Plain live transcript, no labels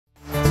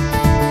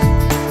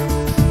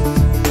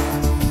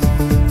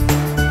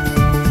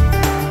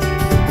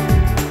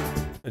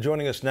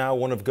us now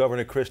one of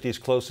Governor Christie's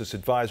closest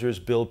advisors,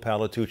 Bill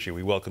Palatucci.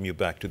 We welcome you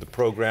back to the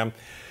program.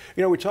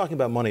 You know, we're talking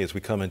about money as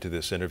we come into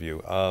this interview.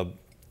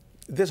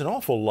 There's an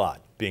awful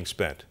lot being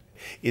spent.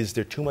 Is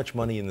there too much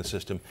money in the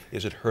system?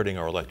 Is it hurting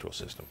our electoral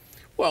system?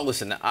 Well,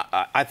 listen,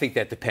 I think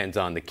that depends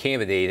on the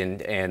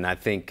candidate, and I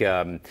think, you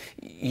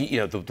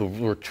know, there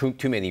were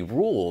too many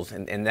rules,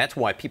 and that's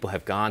why people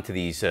have gone to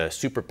these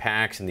super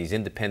PACs and these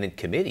independent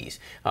committees.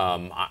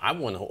 I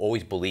want to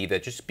always believe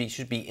that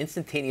should be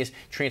instantaneous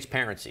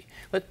transparency.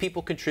 Let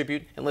people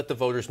contribute and let the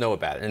voters know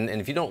about it. And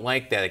if you don't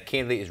like that a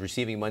candidate is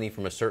receiving money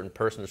from a certain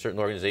person or a certain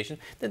organization,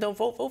 then don't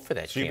vote for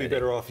that candidate. So you'd be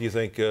better off, you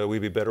think, we'd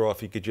be better off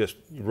if you could just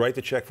write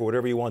the check for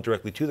whatever you want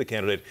directly to the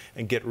candidate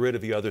and get rid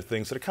of the other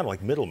things that are kind of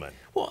like middlemen.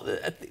 Well,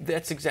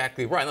 that's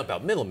exactly right. Not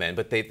about middlemen,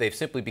 but they've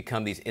simply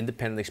become these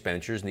independent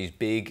expenditures and these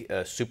big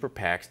super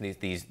PACs and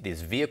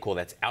these vehicle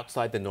that's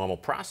outside the normal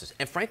process.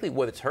 And frankly,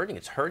 what it's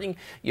hurting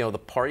you know, the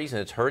parties,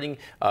 and it's hurting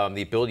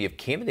the ability of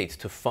candidates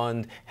to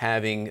fund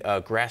having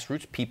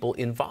grassroots people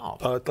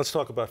involved. Let's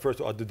talk about first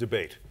the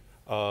debate.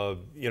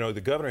 You know,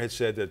 the governor had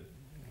said that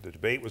the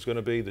debate was going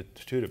to be the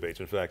two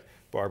debates. In fact,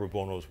 Barbara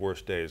Buono's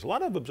worst days. A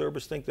lot of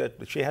observers think that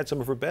she had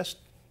some of her best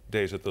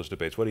days at those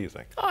debates. What do you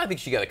think? Oh, I think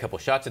she got a couple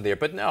shots in there,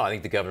 but no, I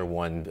think the governor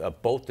won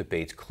both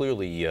debates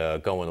clearly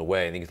going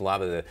away. I think a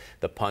lot of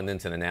the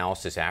pundits and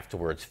analysis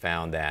afterwards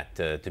found that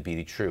to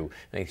be true.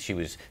 I think she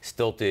was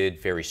stilted,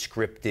 very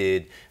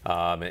scripted,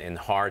 and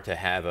hard to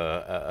have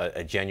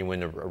a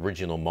genuine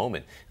original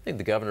moment. I think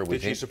the governor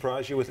was. Did she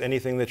surprise you with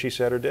anything that she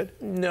said or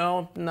did?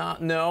 No.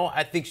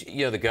 I think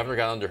you know, the governor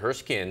got under her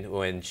skin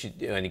when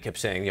he kept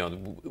saying, you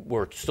know,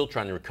 we're still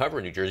trying to recover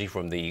in New Jersey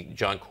from the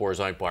John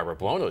Corzine, Barbara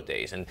Buono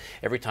days, and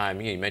every time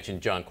you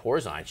mentioned John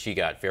Corzine, she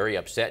got very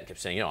upset and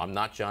kept saying, you know, I'm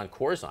not John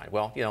Corzine.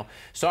 Well, you know,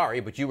 sorry,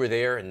 but you were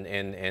there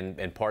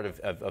and part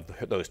of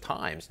those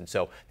times, and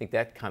so I think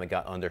that kind of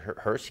got under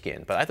her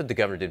skin. But I thought the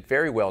governor did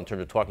very well in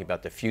terms of talking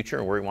about the future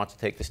and where he wants to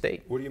take the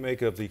state. What do you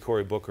make of the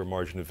Cory Booker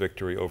margin of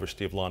victory over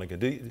Steve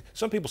Lonegan?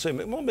 Some people say,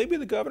 well, maybe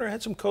the governor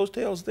had some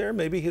coattails there.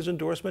 Maybe his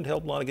endorsement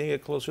helped Lonegan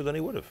get closer than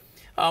he would have.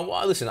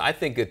 Well, listen, I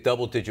think a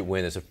double-digit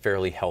win is a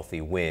fairly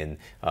healthy win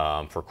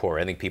for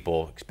Cory. I think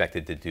people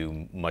expected to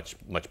do much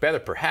better,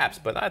 perhaps,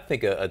 but I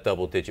think a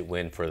double-digit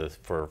win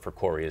for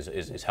Cory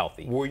is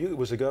healthy.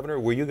 Was the governor?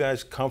 Were you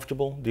guys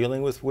comfortable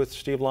dealing with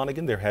Steve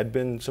Lonegan? There had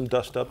been some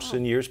dust-ups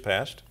in years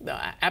past.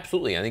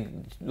 Absolutely. I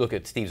think look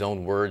at Steve's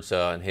own words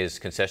in his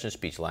concession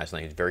speech last night.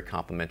 He was very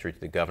complimentary to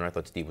the governor. I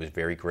thought Steve was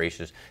very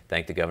gracious.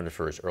 Thanked the governor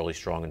for his early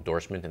strong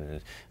endorsement and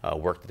his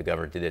work that the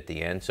governor did at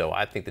the end. So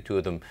I think the two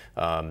of them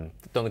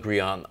don't agree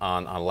on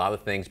a lot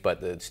of things,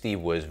 but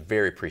Steve was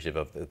very appreciative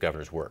of the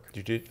governor's work.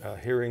 You did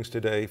hearings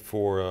today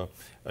for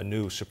a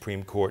new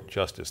Supreme Court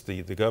justice.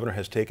 The governor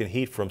has taken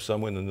heat from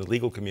someone in the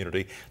legal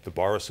community. The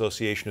Bar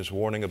Association is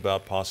warning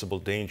about possible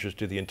dangers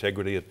to the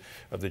integrity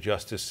of the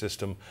justice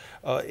system.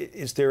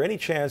 Is there any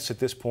chance at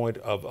this point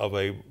of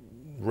a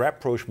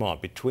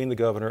rapprochement between the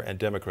governor and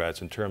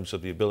Democrats in terms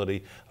of the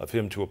ability of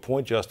him to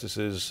appoint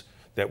justices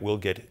that will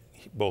get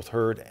both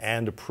heard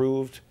and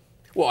approved?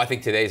 Well, I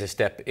think today is a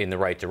step in the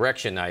right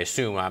direction. I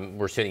assume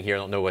we're sitting here, I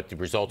don't know what the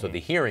results of the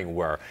hearing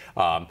were.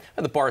 And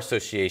the Bar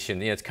Association,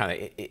 you know, it's kind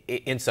of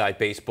inside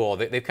baseball.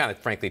 They've kind of,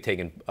 frankly,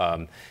 taken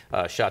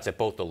shots at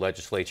both the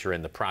legislature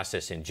and the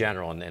process in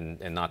general,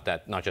 and not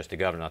just the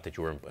governor. Not that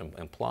you were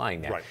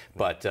implying that, right.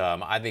 But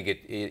I think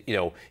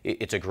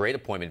it's a great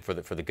appointment for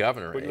the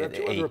governor. But you have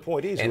two other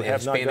appointees who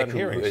have not done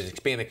hearings.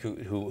 Hispanic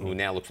who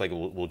now looks like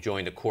will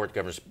join the court.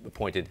 Governor's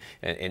appointed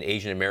an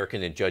Asian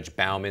American and Judge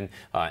Bauman,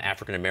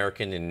 African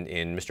American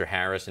in Mr.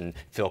 Harris, and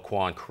Phil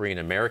Kwan, Korean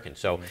American.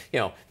 So, you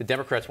know, the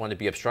Democrats want to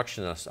be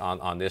obstructionists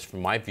on this,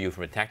 from my view,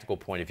 from a tactical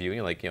point of view. You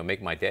know, like, you know,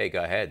 make my day,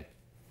 go ahead.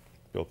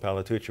 Bill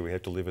Palatucci, we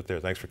have to leave it there.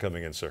 Thanks for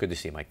coming in, sir. Good to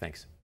see you, Mike.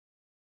 Thanks.